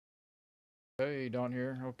Hey, Don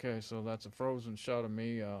here. Okay, so that's a frozen shot of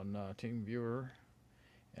me on TeamViewer,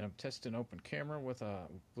 and I'm testing open camera with a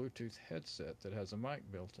Bluetooth headset that has a mic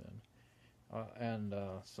built in.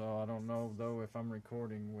 So I don't know though if I'm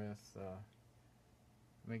recording with.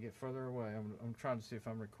 Let me get further away. I'm trying to see if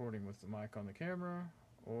I'm recording with the mic on the camera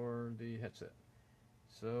or the headset.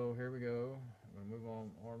 So here we go. I'm gonna move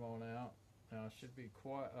on arm on out. Now it should be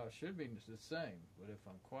quiet. Should be the same, but if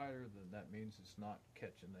I'm quieter, then that means it's not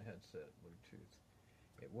catching the headset Bluetooth.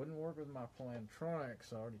 It wouldn't work with my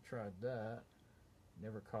Plantronics. I already tried that.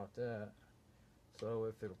 Never caught that. So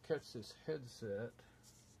if it'll catch this headset,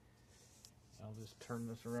 I'll just turn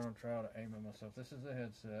this around and try to aim at myself. This is the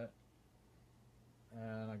headset.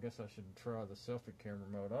 And I guess I should try the selfie camera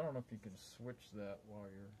mode. I don't know if you can switch that while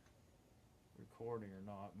you're recording or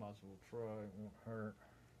not. Might as well try. It won't hurt.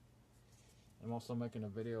 I'm also making a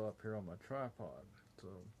video up here on my tripod. So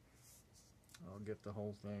I'll get the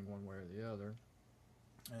whole thing one way or the other.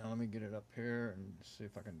 And let me get it up here and see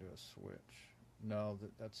if I can do a switch. No,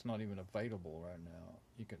 that's not even available right now.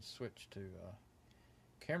 You can switch to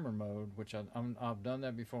camera mode, which I've done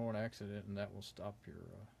that before on accident, and that will stop your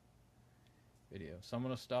video. So I'm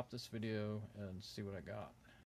going to stop this video and see what I got.